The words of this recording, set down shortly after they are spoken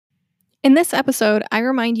In this episode, I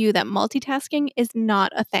remind you that multitasking is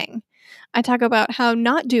not a thing. I talk about how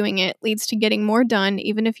not doing it leads to getting more done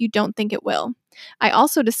even if you don't think it will. I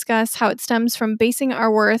also discuss how it stems from basing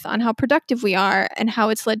our worth on how productive we are and how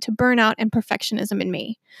it's led to burnout and perfectionism in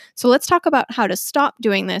me. So let's talk about how to stop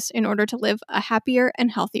doing this in order to live a happier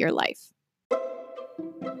and healthier life.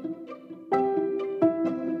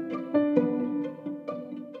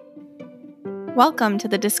 Welcome to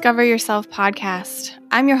the Discover Yourself podcast.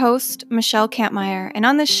 I'm your host, Michelle Kampmeyer, and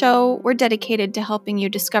on this show, we're dedicated to helping you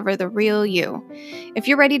discover the real you. If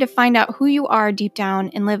you're ready to find out who you are deep down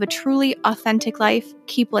and live a truly authentic life,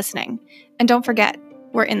 keep listening. And don't forget,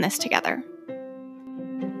 we're in this together.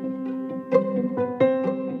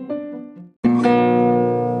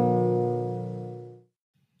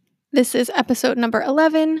 This is episode number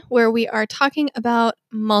 11, where we are talking about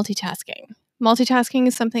multitasking. Multitasking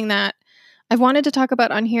is something that I've wanted to talk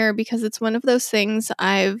about on here because it's one of those things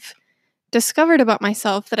I've discovered about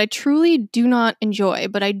myself that I truly do not enjoy,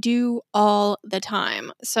 but I do all the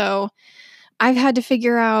time. So I've had to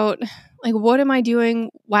figure out, what am I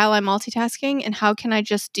doing while I'm multitasking and how can I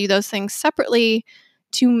just do those things separately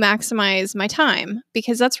to maximize my time?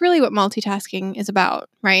 Because that's really what multitasking is about,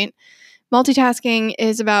 right? Multitasking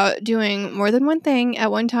is about doing more than one thing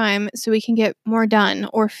at one time so we can get more done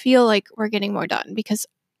or feel like we're getting more done. Because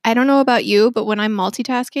I don't know about you, but when I'm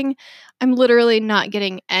multitasking, I'm literally not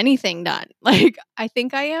getting anything done. I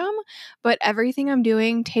think I am, but everything I'm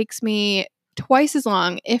doing takes me twice as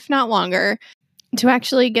long, if not longer, to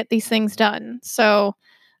actually get these things done. So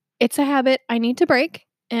it's a habit I need to break.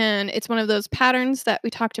 And it's one of those patterns that we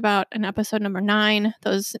talked about in episode number 9,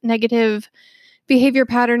 those negative behavior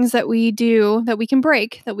patterns that we do that we can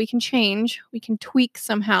break, that we can change, we can tweak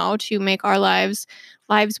somehow to make our lives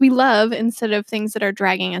we love instead of things that are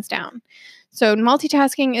dragging us down. So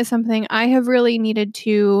multitasking is something I have really needed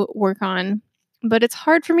to work on, but it's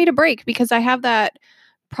hard for me to break because I have that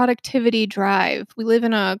productivity drive. We live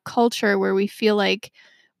in a culture where we feel like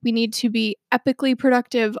we need to be epically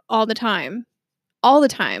productive all the time,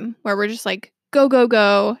 where we're just like, go, go,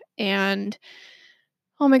 go. And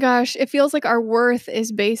oh my gosh, it feels like our worth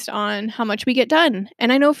is based on how much we get done.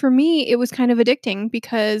 And I know for me, it was kind of addicting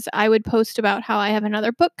because I would post about how I have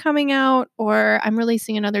another book coming out, or I'm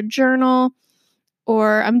releasing another journal,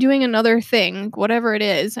 or I'm doing another thing, whatever it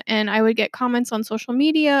is. And I would get comments on social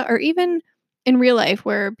media or even in real life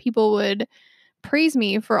where people would praise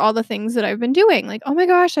me for all the things that I've been doing. Like, oh my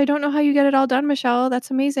gosh, I don't know how you get it all done, Michelle.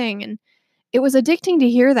 That's amazing. And it was addicting to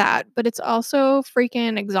hear that, but it's also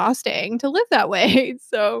freaking exhausting to live that way.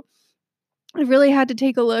 So I really had to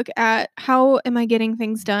take a look at how am I getting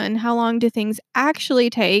things done? How long do things actually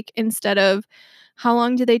take instead of how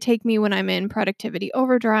long do they take me when I'm in productivity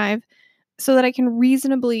overdrive so that I can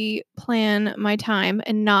reasonably plan my time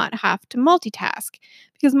and not have to multitask.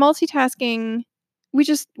 Because multitasking,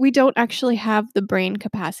 we don't actually have the brain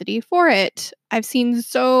capacity for it. I've seen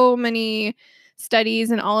so many studies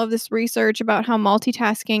and all of this research about how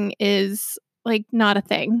multitasking is not a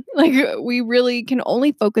thing. We really can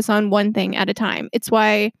only focus on one thing at a time. It's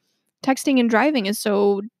why texting and driving is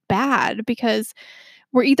so bad because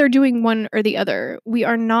we're either doing one or the other. We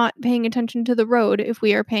are not paying attention to the road if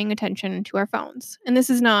we are paying attention to our phones. And this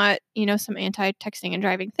is not, some anti-texting and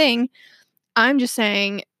driving thing. I'm just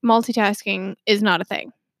saying multitasking is not a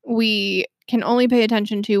thing. We can only pay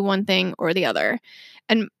attention to one thing or the other.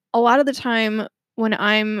 And a lot of the time when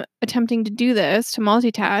I'm attempting to do this, to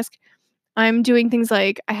multitask, I'm doing things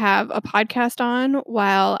like I have a podcast on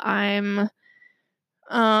while I'm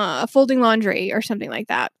folding laundry or something like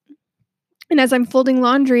that. And as I'm folding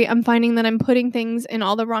laundry, I'm finding that I'm putting things in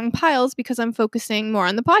all the wrong piles because I'm focusing more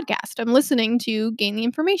on the podcast. I'm listening to gain the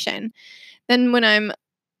information. Then when I'm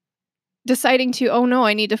deciding to, oh no,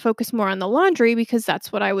 I need to focus more on the laundry because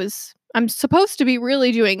that's what I'm supposed to be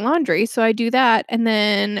really doing laundry. So I do that. And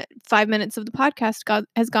then 5 minutes of the podcast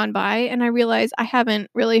has gone by and I realize I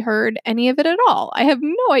haven't really heard any of it at all. I have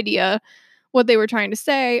no idea what they were trying to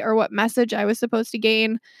say or what message I was supposed to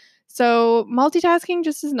gain. So multitasking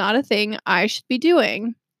just is not a thing I should be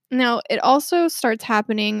doing. Now, it also starts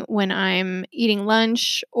happening when I'm eating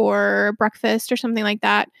lunch or breakfast or something like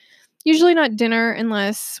that. Usually not dinner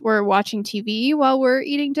unless we're watching TV while we're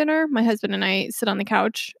eating dinner. My husband and I sit on the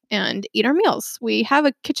couch and eat our meals. We have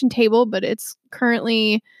a kitchen table, but it's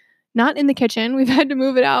currently not in the kitchen. We've had to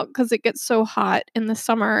move it out because it gets so hot in the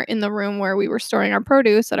summer in the room where we were storing our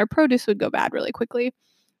produce that our produce would go bad really quickly.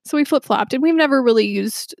 So we flip-flopped and we've never really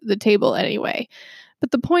used the table anyway. But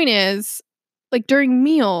the point is, during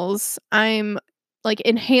meals, I'm like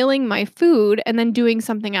inhaling my food and then doing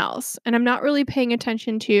something else. And I'm not really paying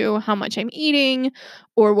attention to how much I'm eating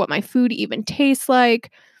or what my food even tastes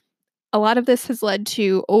like. A lot of this has led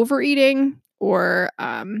to overeating or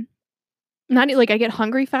not like I get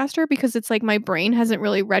hungry faster because it's like my brain hasn't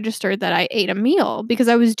really registered that I ate a meal because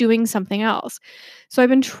I was doing something else. So I've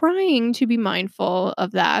been trying to be mindful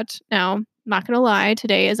of that. Now, not going to lie,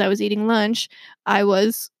 today as I was eating lunch, I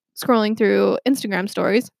was scrolling through Instagram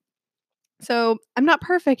stories. So I'm not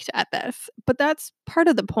perfect at this, but that's part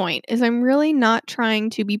of the point is I'm really not trying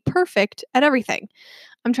to be perfect at everything.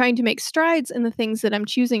 I'm trying to make strides in the things that I'm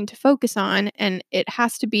choosing to focus on, and it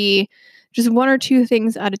has to be just one or two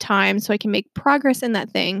things at a time so I can make progress in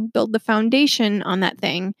that thing, build the foundation on that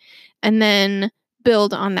thing, and then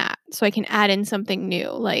build on that so I can add in something new,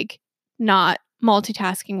 like not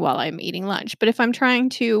multitasking while I'm eating lunch. But if I'm trying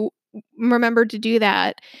to remember to do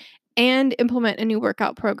that and implement a new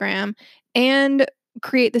workout program and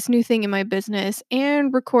create this new thing in my business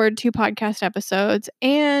and record 2 podcast episodes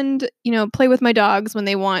and, play with my dogs when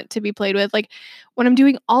they want to be played with. Like when I'm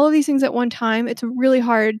doing all of these things at one time, it's really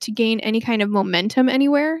hard to gain any kind of momentum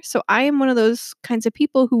anywhere. So I am one of those kinds of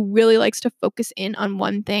people who really likes to focus in on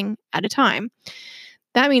one thing at a time.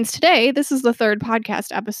 That means today, this is the third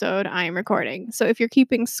podcast episode I am recording. So if you're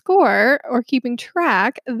keeping score or keeping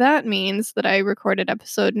track, that means that I recorded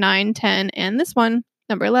episode 9, 10, and this one,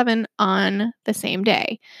 number 11, on the same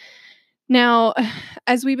day. Now,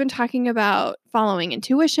 as we've been talking about following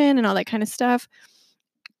intuition and all that kind of stuff,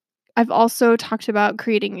 I've also talked about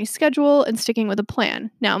creating a schedule and sticking with a plan.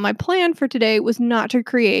 Now, my plan for today was not to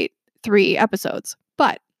create 3 episodes,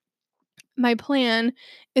 but my plan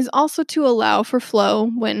is also to allow for flow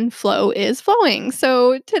when flow is flowing.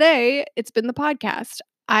 So today it's been the podcast.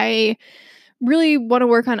 I really want to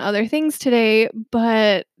work on other things today,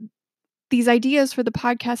 but these ideas for the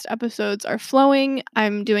podcast episodes are flowing.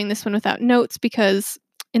 I'm doing this one without notes because,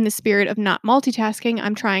 in the spirit of not multitasking,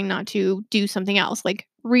 I'm trying not to do something else, like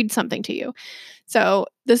read something to you. So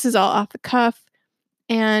this is all off the cuff.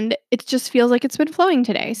 And it just feels like it's been flowing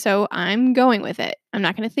today. So I'm going with it. I'm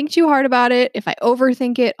not going to think too hard about it. If I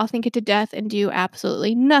overthink it, I'll think it to death and do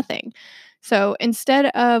absolutely nothing. So instead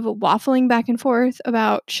of waffling back and forth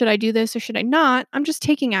about should I do this or should I not, I'm just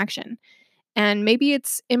taking action. And maybe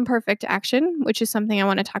it's imperfect action, which is something I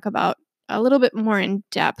want to talk about a little bit more in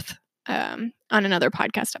depth on another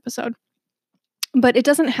podcast episode. But it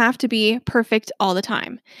doesn't have to be perfect all the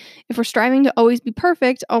time. If we're striving to always be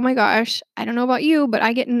perfect, oh my gosh, I don't know about you, but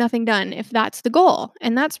I get nothing done if that's the goal.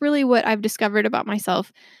 And that's really what I've discovered about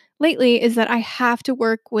myself lately is that I have to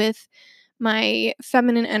work with my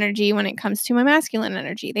feminine energy when it comes to my masculine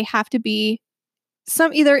energy. They have to be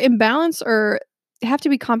some either imbalance or they have to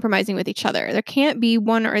be compromising with each other. There can't be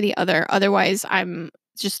one or the other. Otherwise, I'm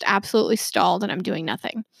just absolutely stalled and I'm doing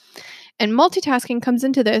nothing. And multitasking comes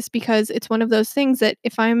into this because it's one of those things that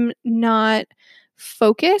if I'm not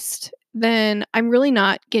focused, then I'm really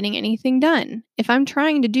not getting anything done. If I'm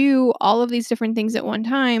trying to do all of these different things at one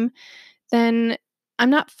time, then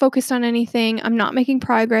I'm not focused on anything. I'm not making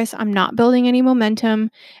progress. I'm not building any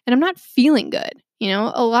momentum and I'm not feeling good.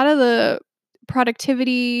 A lot of the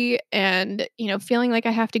productivity and, feeling like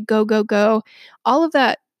I have to go, go, go, all of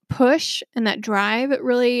that push and that drive, it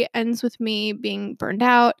really ends with me being burned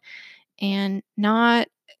out and not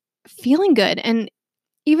feeling good. And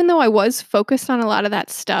even though I was focused on a lot of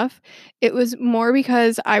that stuff, it was more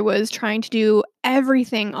because I was trying to do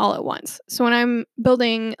everything all at once. So when I'm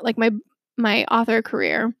building like my author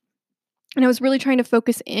career, and I was really trying to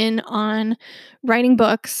focus in on writing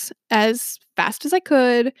books as fast as I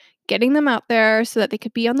could, getting them out there so that they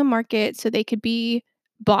could be on the market, so they could be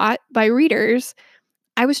bought by readers.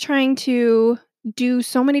 I was trying to do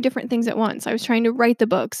so many different things at once. I was trying to write the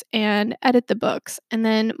books and edit the books and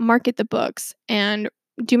then market the books and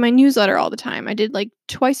do my newsletter all the time. I did like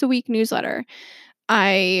twice a week newsletter.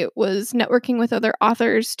 I was networking with other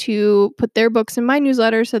authors to put their books in my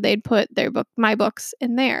newsletter so they'd put my books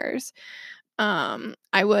in theirs.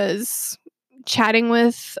 I was chatting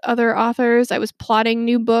with other authors. I was plotting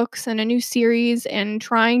new books and a new series and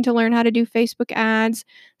trying to learn how to do Facebook ads,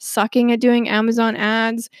 sucking at doing Amazon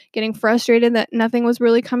ads, getting frustrated that nothing was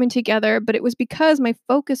really coming together. But it was because my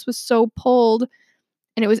focus was so pulled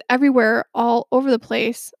and it was everywhere, all over the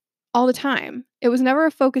place, all the time. It was never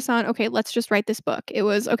a focus on, okay, let's just write this book. It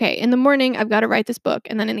was, okay, in the morning, I've got to write this book.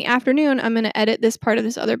 And then in the afternoon, I'm going to edit this part of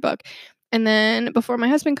this other book. And then before my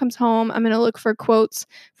husband comes home, I'm going to look for quotes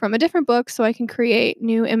from a different book so I can create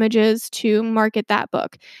new images to market that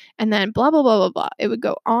book. And then blah, blah, blah, blah, blah. It would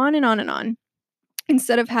go on and on and on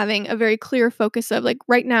instead of having a very clear focus of like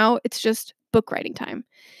right now, it's just book writing time.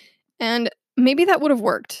 And maybe that would have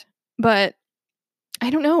worked, but I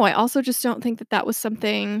don't know. I also just don't think that that was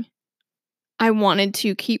something I wanted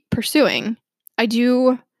to keep pursuing. I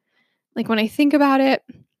do, like, when I think about it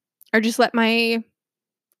or just let my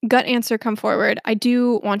gut answer come forward, I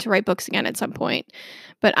do want to write books again at some point,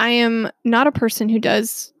 but I am not a person who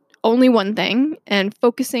does only one thing, and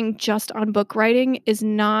focusing just on book writing is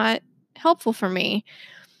not helpful for me,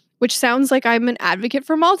 which sounds like I'm an advocate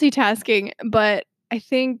for multitasking, but I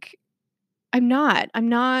think I'm not. I'm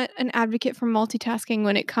not an advocate for multitasking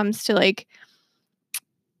when it comes to like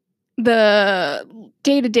the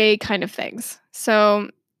day-to-day kind of things. So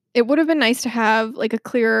it would have been nice to have like a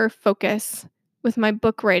clearer focus with my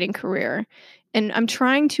book writing career. And I'm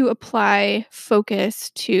trying to apply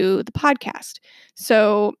focus to the podcast.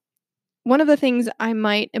 So one of the things I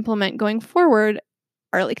might implement going forward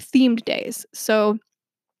are like themed days. So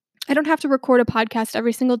I don't have to record a podcast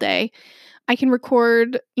every single day. I can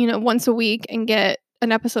record, once a week and get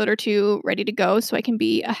an episode or two ready to go so I can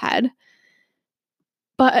be ahead.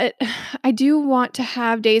 But I do want to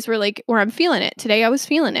have days where I'm feeling it. Today I was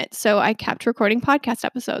feeling it, so I kept recording podcast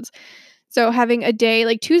episodes. So having a day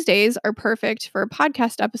like Tuesdays are perfect for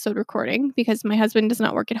podcast episode recording because my husband does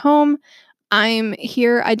not work at home. I'm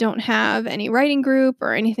here. I don't have any writing group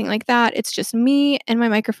or anything like that. It's just me and my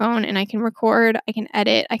microphone, and I can record, I can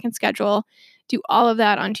edit, I can schedule, do all of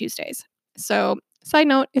that on Tuesdays. So, side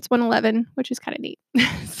note, it's 111, which is kind of neat.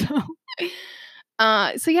 so,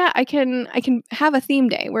 so yeah, I can have a theme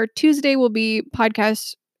day where Tuesday will be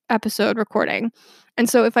podcast episode recording. And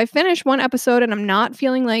so if I finish one episode and I'm not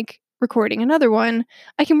feeling like recording another one,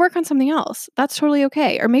 I can work on something else. That's totally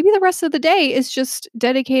okay. Or maybe the rest of the day is just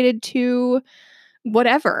dedicated to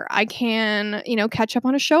whatever. I can, catch up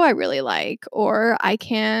on a show I really like, or I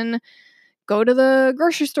can go to the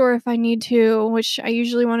grocery store if I need to, which I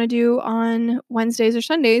usually want to do on Wednesdays or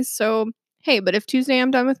Sundays. So, hey, but if Tuesday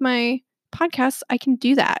I'm done with my podcasts, I can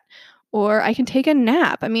do that. Or I can take a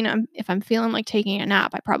nap. I mean, if I'm feeling like taking a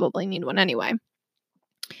nap, I probably need one anyway.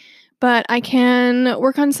 But I can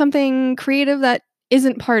work on something creative that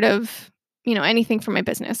isn't part of, anything for my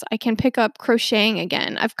business. I can pick up crocheting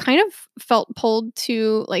again. I've kind of felt pulled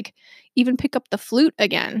to like even pick up the flute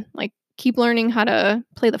again, like keep learning how to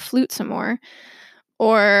play the flute some more.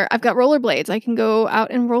 Or I've got rollerblades. I can go out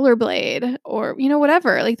and rollerblade or,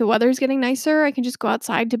 whatever. Like the weather's getting nicer. I can just go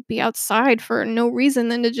outside to be outside for no reason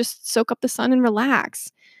than to just soak up the sun and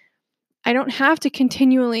relax. I don't have to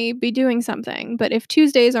continually be doing something. But if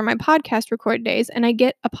Tuesdays are my podcast record days and I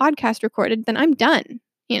get a podcast recorded, then I'm done.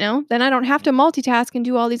 Then I don't have to multitask and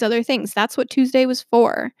do all these other things. That's what Tuesday was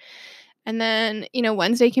for. And then,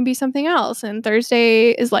 Wednesday can be something else. And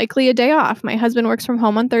Thursday is likely a day off. My husband works from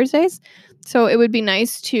home on Thursdays. So it would be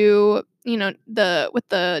nice to, with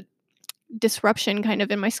the disruption kind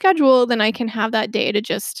of in my schedule, then I can have that day to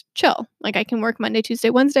just chill. Like I can work Monday,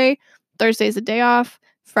 Tuesday, Wednesday. Thursday is a day off.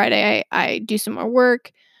 Friday, I do some more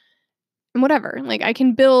work and whatever. Like I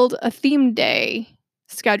can build a theme day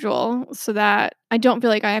schedule so that I don't feel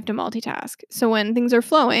like I have to multitask. So when things are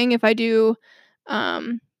flowing, if I do,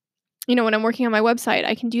 when I'm working on my website,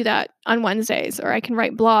 I can do that on Wednesdays or I can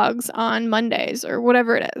write blogs on Mondays or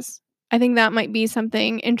whatever it is. I think that might be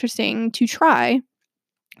something interesting to try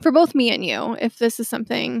for both me and you. If this is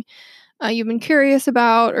something you've been curious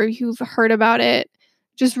about or you've heard about it,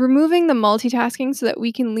 just removing the multitasking so that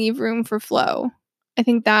we can leave room for flow. I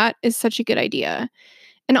think that is such a good idea.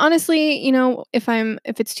 And honestly,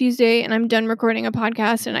 if it's Tuesday and I'm done recording a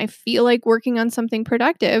podcast and I feel like working on something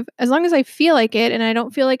productive, as long as I feel like it and I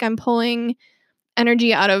don't feel like I'm pulling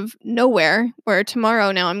energy out of nowhere, where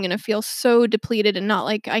tomorrow now I'm going to feel so depleted and not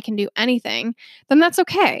like I can do anything, then that's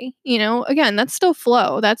okay. Again, that's still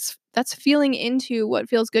flow. That's feeling into what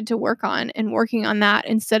feels good to work on and working on that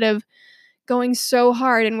instead of going so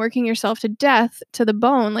hard and working yourself to death to the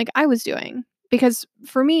bone like I was doing. Because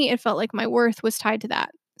for me, it felt like my worth was tied to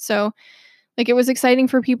that. So, like, it was exciting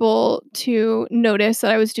for people to notice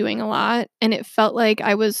that I was doing a lot. And it felt like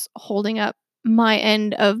I was holding up my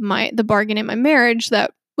end of the bargain in my marriage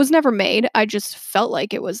that was never made. I just felt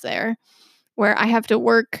like it was there, where I have to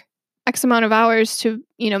work X amount of hours to,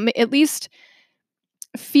 at least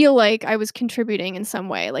feel like I was contributing in some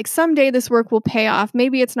way. Like someday this work will pay off.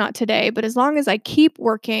 Maybe it's not today, but as long as I keep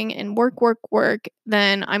working and work,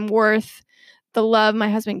 then I'm worth the love my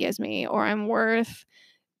husband gives me, or I'm worth,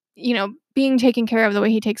 being taken care of the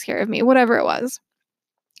way he takes care of me, whatever it was.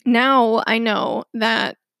 Now I know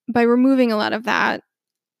that by removing a lot of that,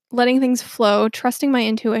 letting things flow, trusting my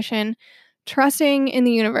intuition, trusting in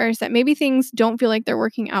the universe that maybe things don't feel like they're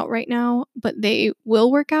working out right now, but they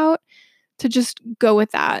will work out, to just go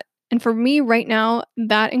with that. And for me right now,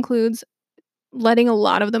 that includes letting a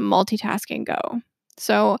lot of the multitasking go.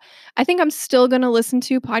 So I think I'm still going to listen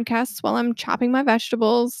to podcasts while I'm chopping my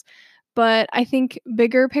vegetables. But I think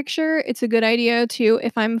bigger picture, it's a good idea to,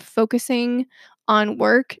 if I'm focusing on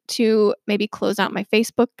work, to maybe close out my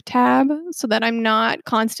Facebook tab so that I'm not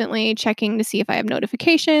constantly checking to see if I have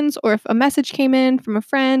notifications or if a message came in from a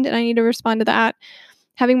friend and I need to respond to that.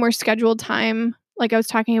 Having more scheduled time, like I was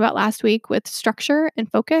talking about last week, with structure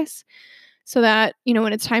and focus, so that,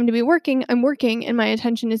 when it's time to be working, I'm working and my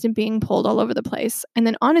attention isn't being pulled all over the place. And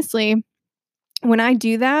then honestly, when I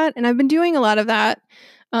do that, and I've been doing a lot of that,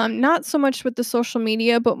 not so much with the social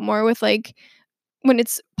media, but more with like when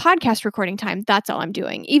it's podcast recording time, that's all I'm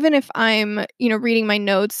doing. Even if I'm, reading my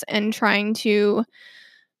notes and trying to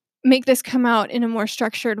make this come out in a more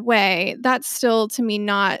structured way, that's still to me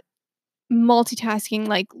not multitasking,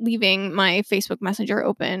 like leaving my Facebook Messenger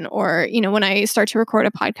open, or, when I start to record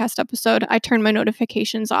a podcast episode, I turn my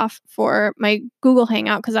notifications off for my Google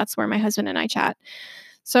Hangout because that's where my husband and I chat.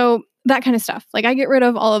 So that kind of stuff. Like I get rid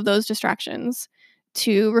of all of those distractions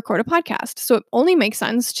to record a podcast. So it only makes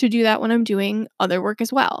sense to do that when I'm doing other work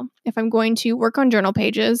as well. If I'm going to work on journal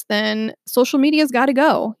pages, then social media's got to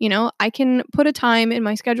go. I can put a time in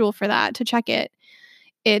my schedule for that to check it.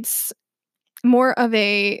 It's more of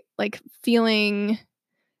a like feeling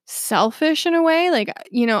selfish in a way. Like,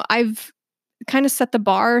 I've kind of set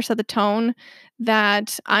the tone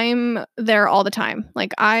that I'm there all the time.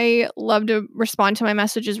 Like, I love to respond to my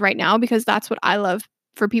messages right now because that's what I love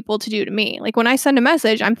for people to do to me. Like, when I send a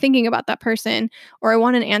message, I'm thinking about that person, or I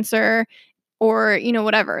want an answer, or,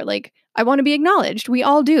 whatever. Like, I want to be acknowledged. We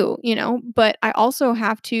all do, but I also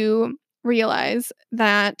have to realize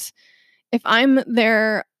that if I'm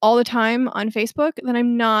there all the time on Facebook, then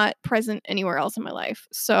I'm not present anywhere else in my life.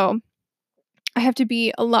 So I have to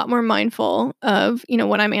be a lot more mindful of,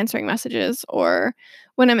 when I'm answering messages or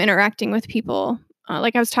when I'm interacting with people.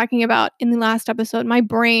 Like I was talking about in the last episode, my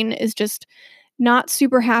brain is just not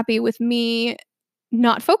super happy with me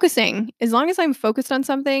not focusing. As long as I'm focused on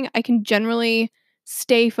something, I can generally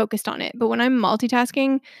stay focused on it. But when I'm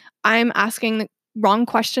multitasking, I'm asking the wrong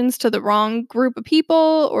questions to the wrong group of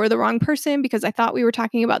people or the wrong person because I thought we were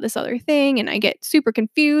talking about this other thing, and I get super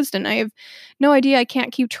confused and I have no idea. I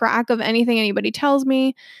can't keep track of anything anybody tells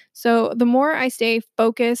me. So the more I stay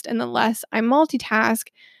focused and the less I multitask,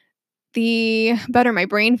 the better my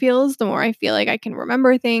brain feels, the more I feel like I can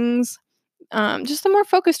remember things, just the more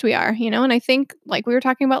focused we are, and I think, like we were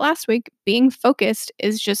talking about last week, being focused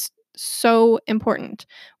is just so important,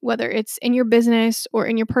 whether it's in your business or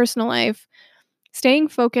in your personal life. Staying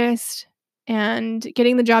focused and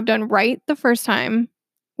getting the job done right the first time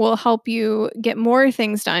will help you get more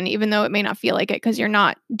things done, even though it may not feel like it because you're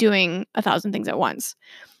not doing 1,000 things at once.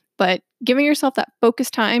 But giving yourself that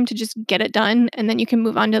focused time to just get it done and then you can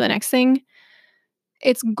move on to the next thing,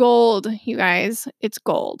 it's gold, you guys. It's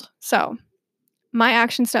gold. So, my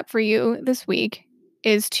action step for you this week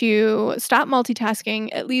is to stop multitasking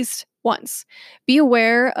at least once. Be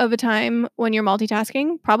aware of a time when you're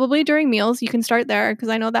multitasking, probably during meals. You can start there because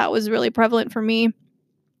I know that was really prevalent for me.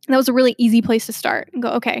 That was a really easy place to start and go,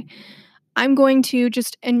 okay, I'm going to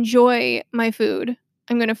just enjoy my food.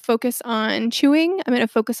 I'm going to focus on chewing. I'm going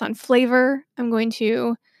to focus on flavor. I'm going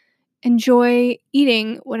to enjoy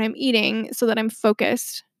eating what I'm eating so that I'm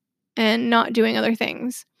focused and not doing other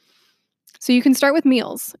things. So you can start with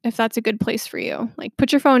meals if that's a good place for you. Like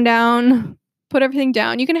put your phone down, put everything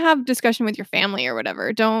down. You can have discussion with your family or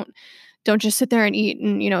whatever. Don't just sit there and eat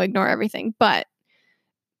and, ignore everything. But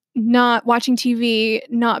not watching TV,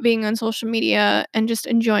 not being on social media, and just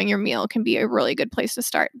enjoying your meal can be a really good place to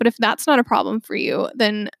start. But if that's not a problem for you,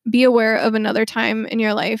 then be aware of another time in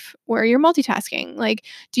your life where you're multitasking. Like,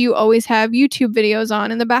 do you always have YouTube videos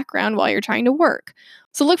on in the background while you're trying to work?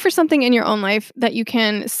 So look for something in your own life that you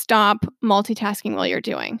can stop multitasking while you're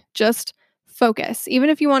doing. Just focus. Even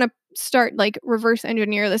if you want to start like reverse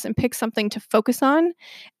engineer this and pick something to focus on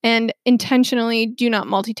and intentionally do not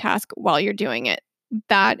multitask while you're doing it.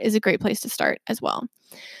 That is a great place to start as well.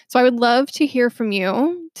 So I would love to hear from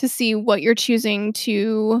you to see what you're choosing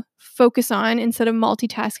to focus on instead of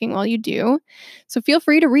multitasking while you do. So feel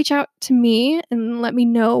free to reach out to me and let me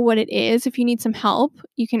know what it is. If you need some help,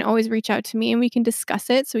 you can always reach out to me and we can discuss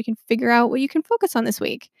it so we can figure out what you can focus on this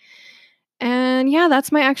week. And yeah,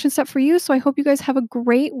 that's my action step for you. So I hope you guys have a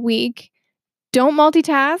great week. Don't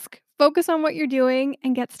multitask, focus on what you're doing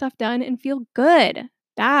and get stuff done and feel good.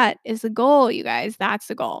 That is the goal, you guys. That's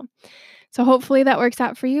the goal. So hopefully that works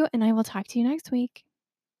out for you, and I will talk to you next week.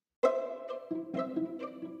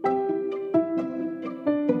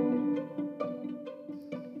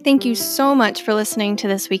 Thank you so much for listening to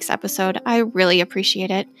this week's episode. I really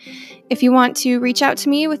appreciate it. If you want to reach out to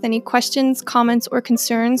me with any questions, comments, or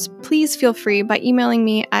concerns, please feel free by emailing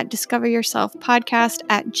me at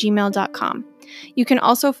discoveryourselfpodcast@gmail.com. You can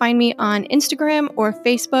also find me on Instagram or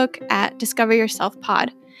Facebook at discoveryourselfpod.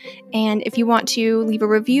 And if you want to leave a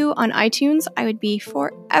review on iTunes, I would be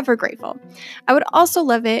forever grateful. I would also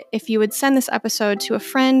love it if you would send this episode to a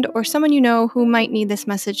friend or someone you know who might need this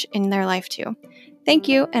message in their life too. Thank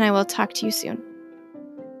you, and I will talk to you soon.